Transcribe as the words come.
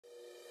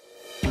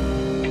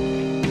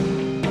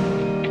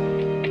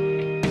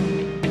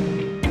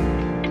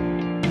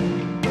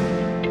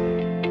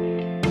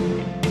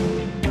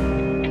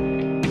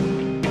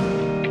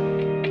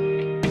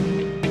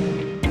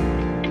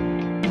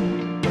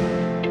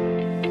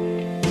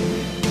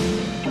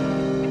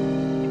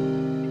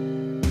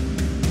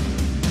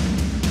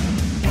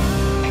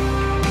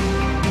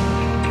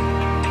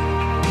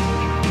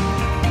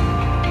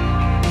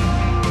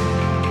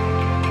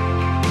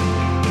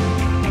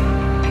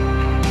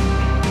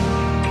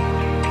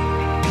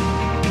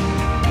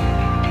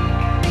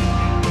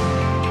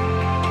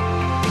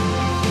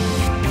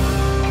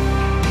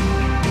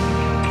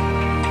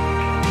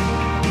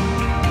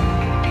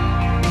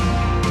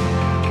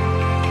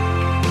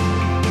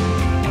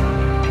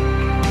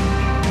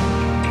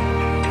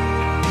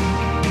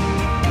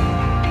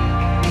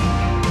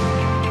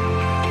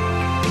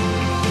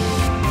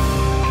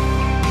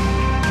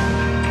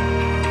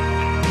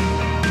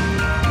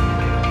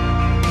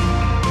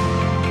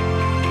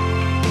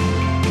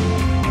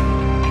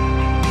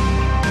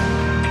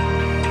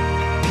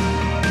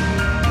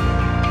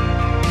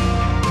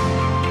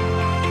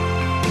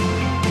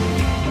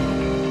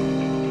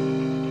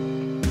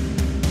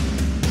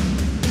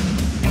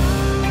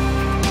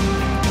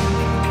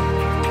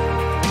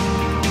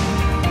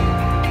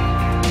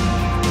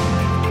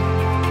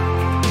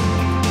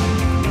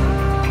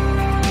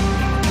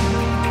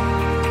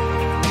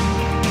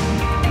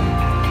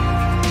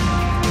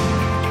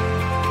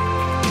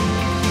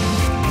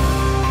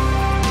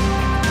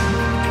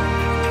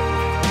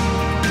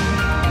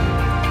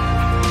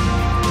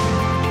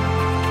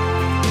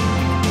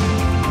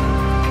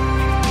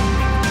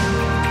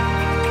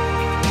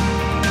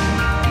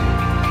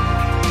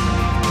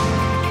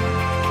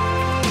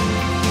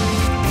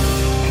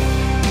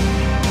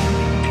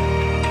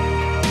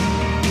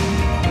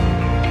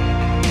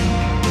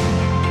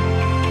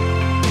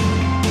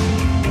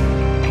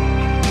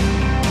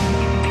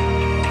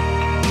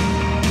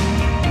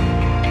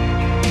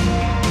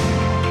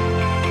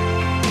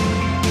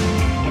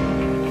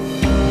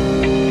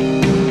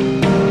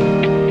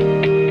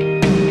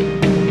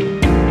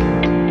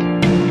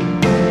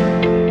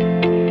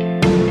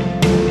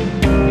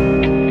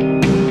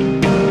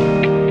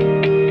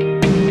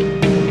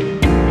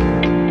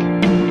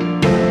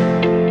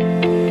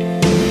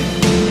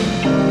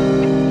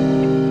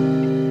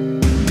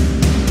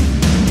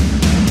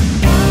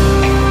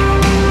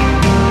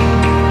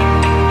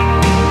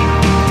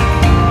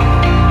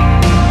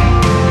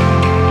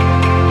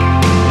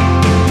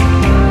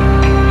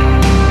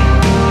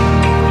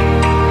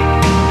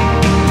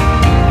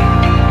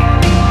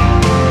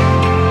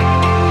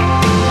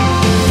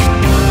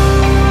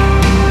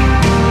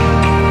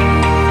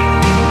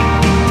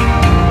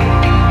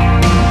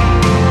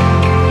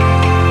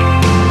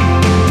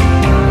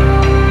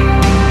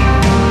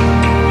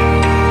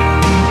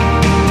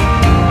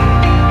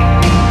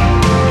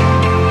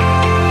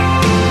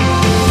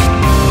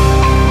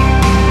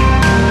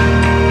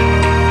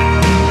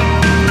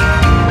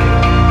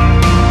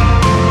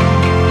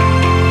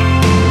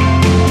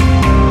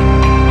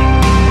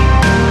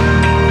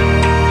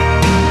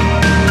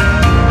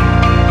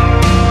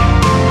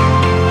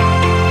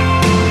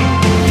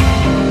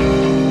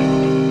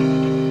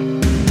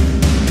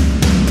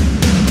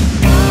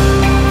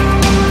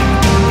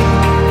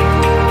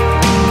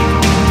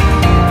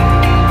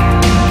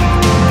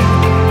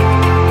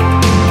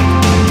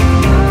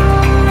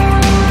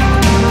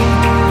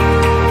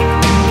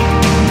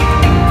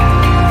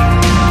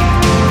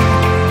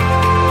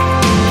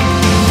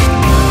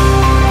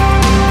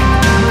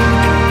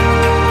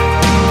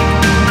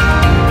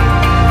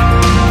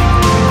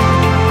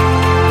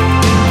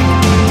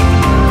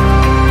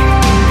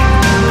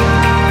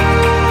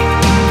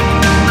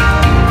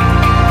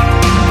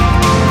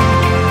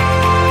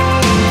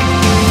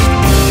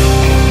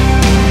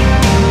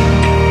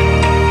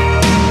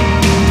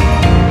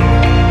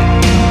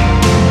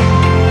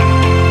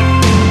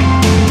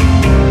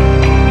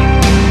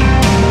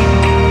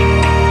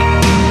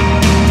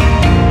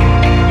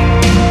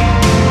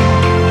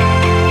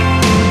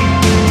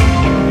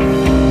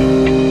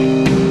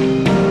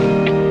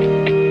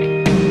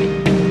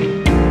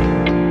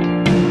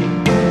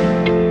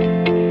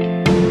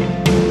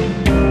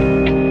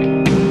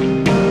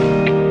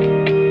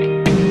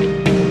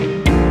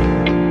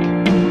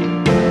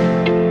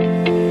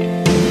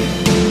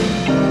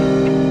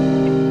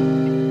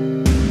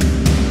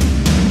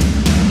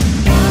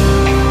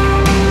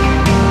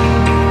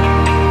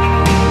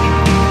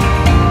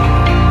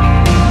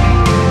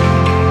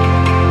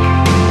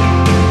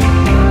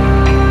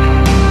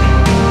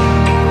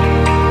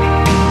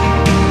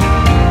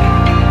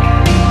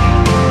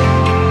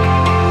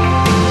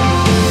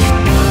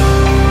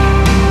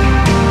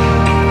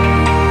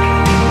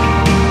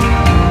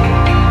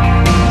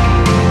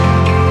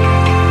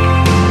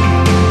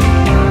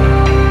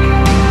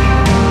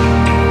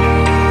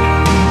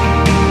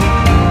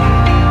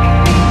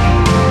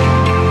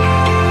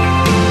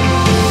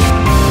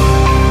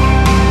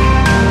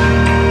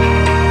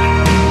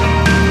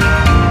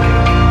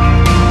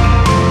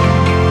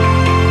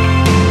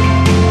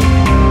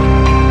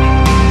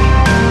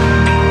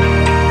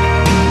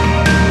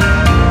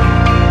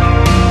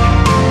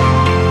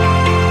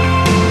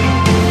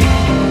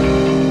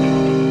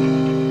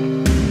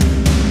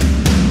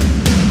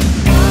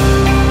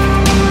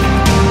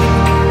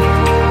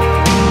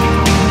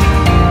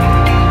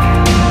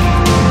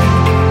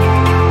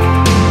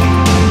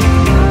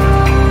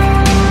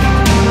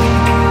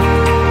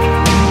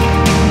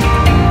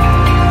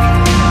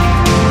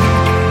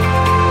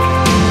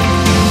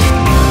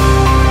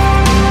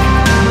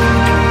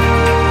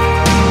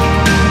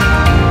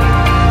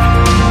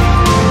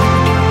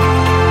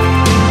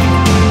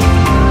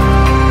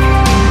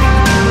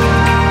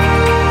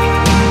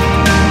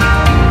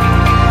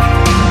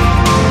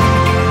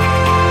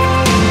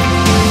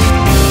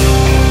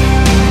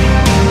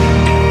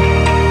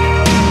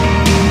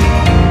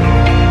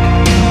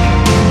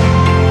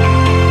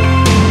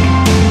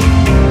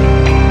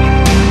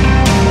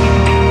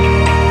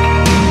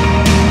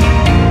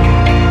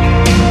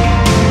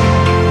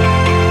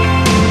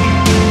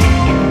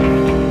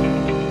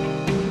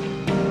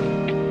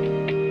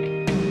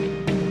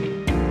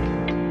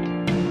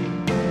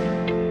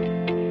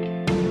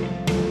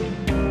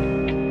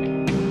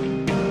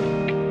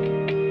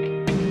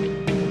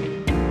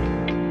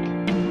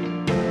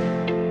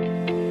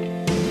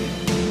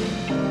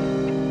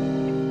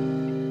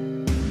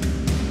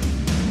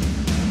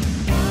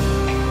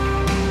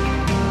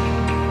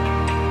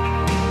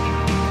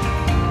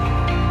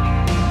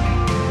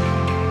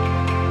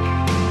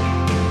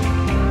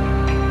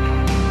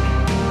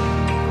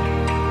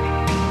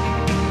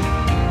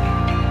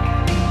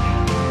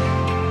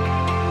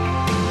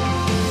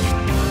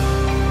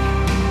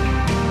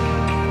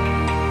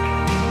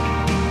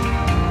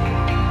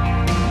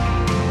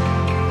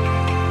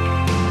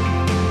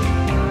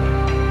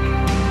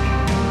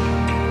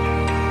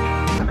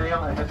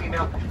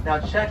Now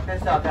check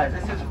this out, guys.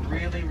 This is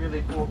really,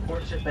 really cool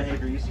courtship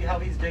behavior. You see how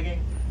he's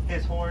digging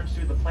his horns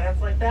through the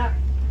plants like that?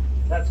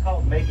 That's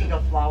called making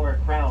a flower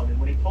crown. And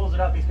when he pulls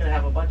it up, he's going to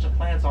have a bunch of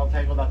plants all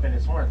tangled up in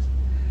his horns.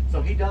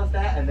 So he does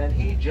that, and then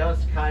he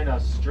just kind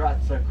of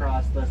struts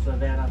across the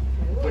savannah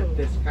with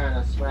this kind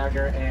of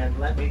swagger. And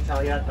let me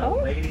tell you, the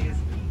ladies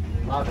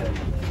love it.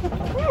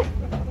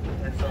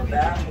 And so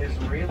that is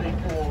really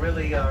cool,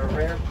 really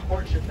rare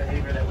courtship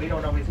behavior that we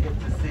don't always get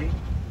to see.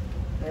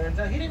 And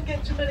he didn't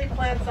get too many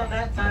plants on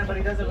that time, but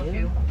he does have a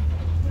few.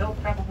 He'll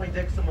probably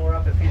dig some more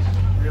up if he's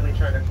really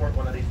trying to court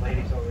one of these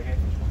ladies over here.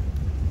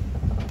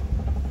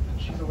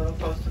 She's a little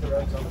close to the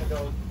road, so I'm going to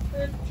go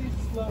pretty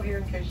slow here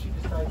in case she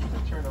decides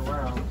to turn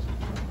around.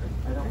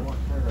 I don't want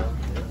her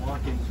to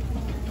walk into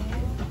me.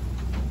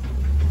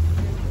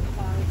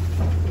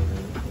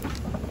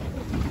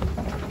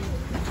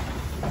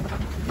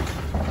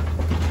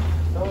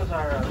 Those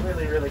are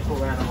really, really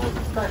cool animals,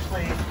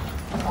 especially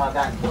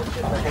that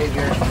courtship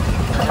behavior.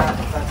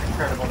 That's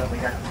incredible that we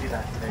got to see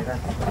that today.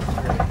 That's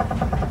really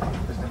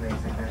just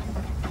amazing.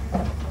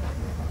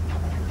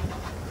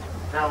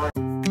 Now,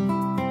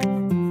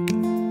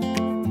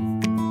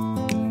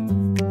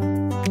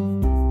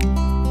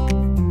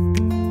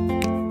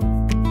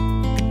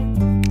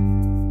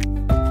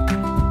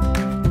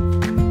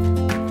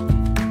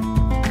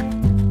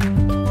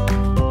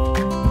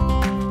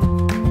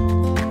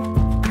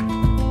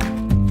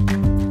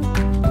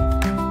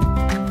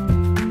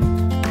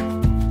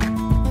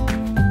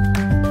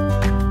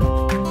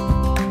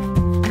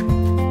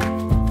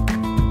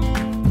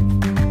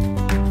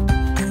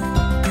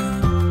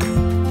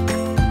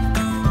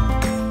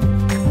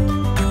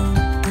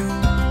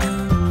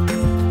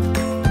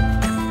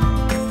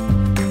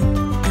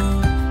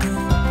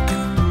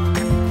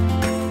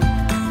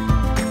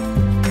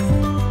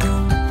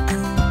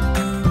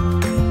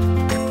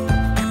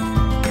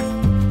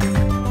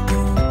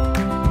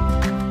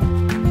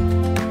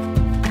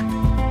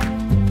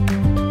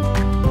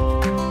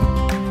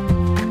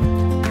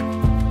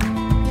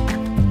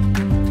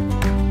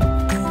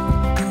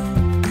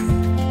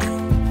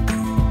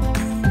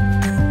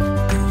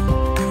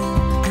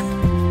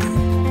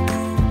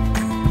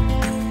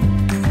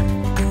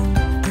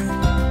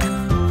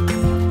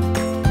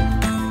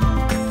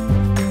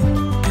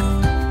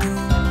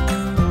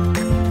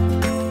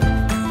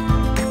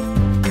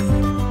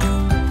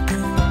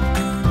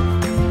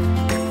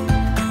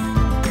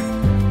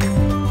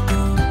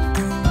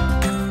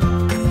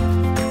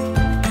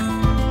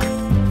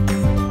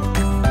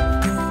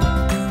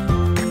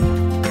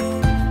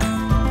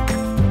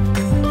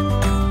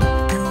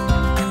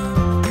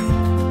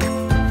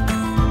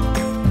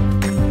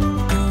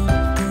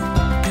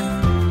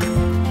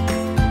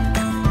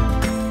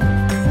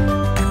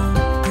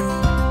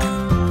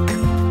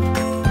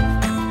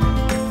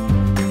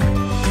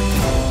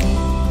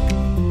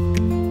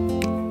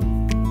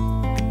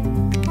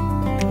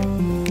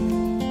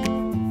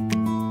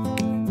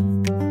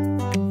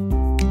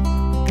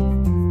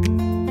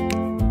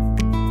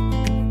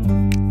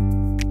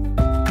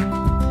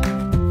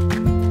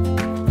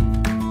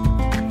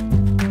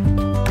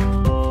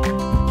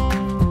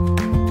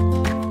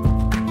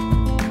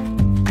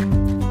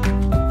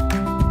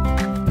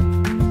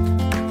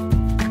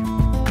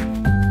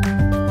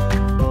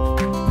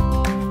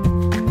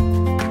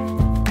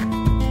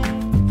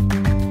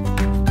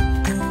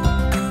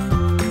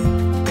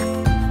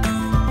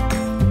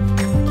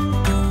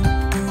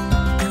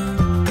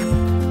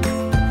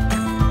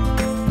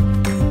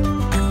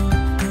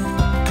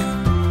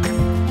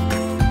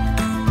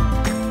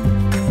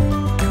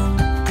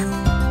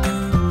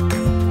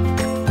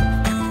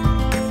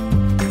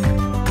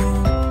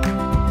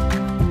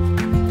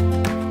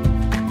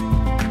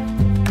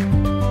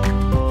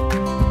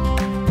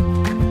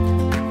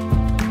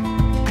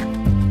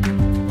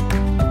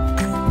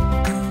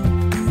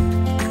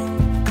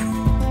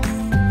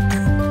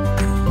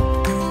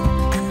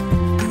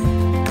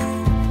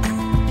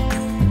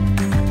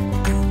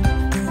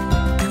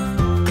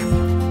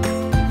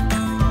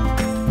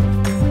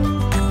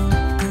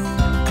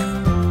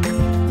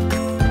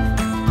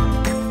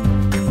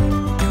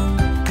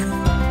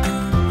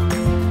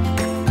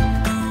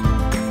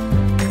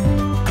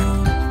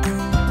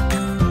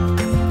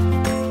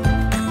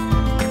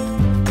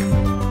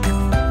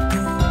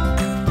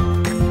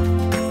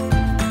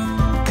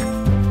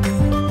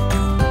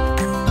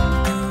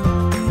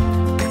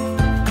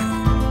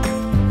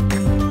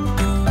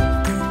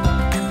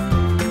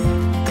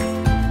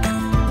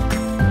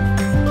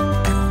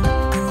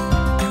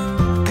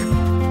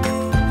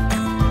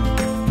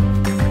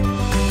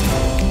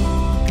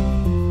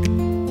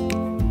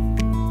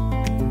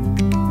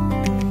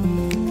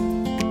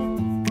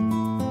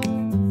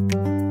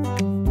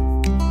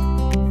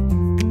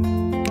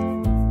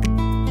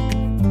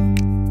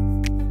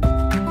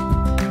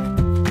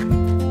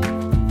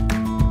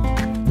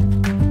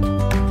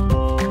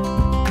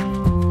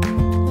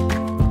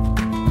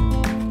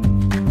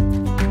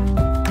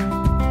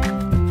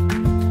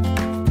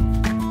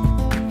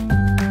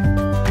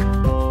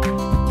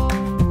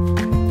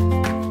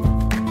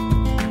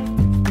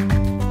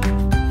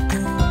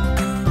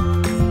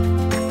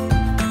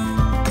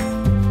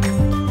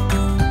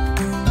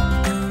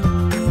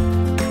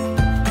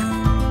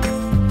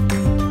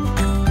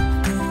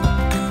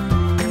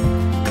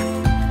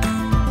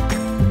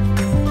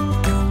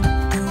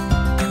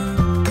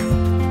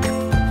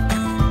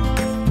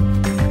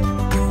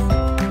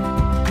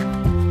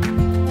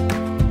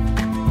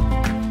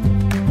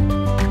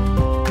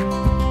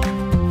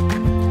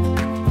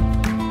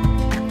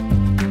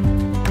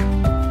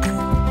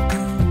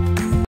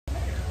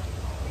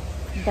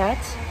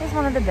 that was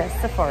one of the best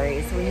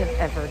safaris we have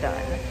ever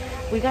done.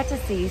 We got to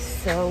see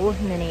so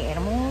many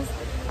animals.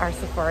 Our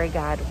safari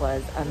guide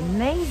was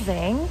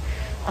amazing.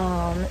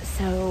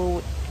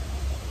 So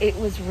it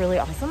was really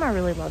awesome. I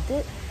really loved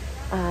it.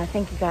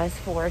 Thank you guys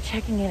for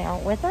checking it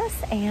out with us,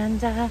 and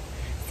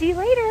see you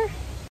later.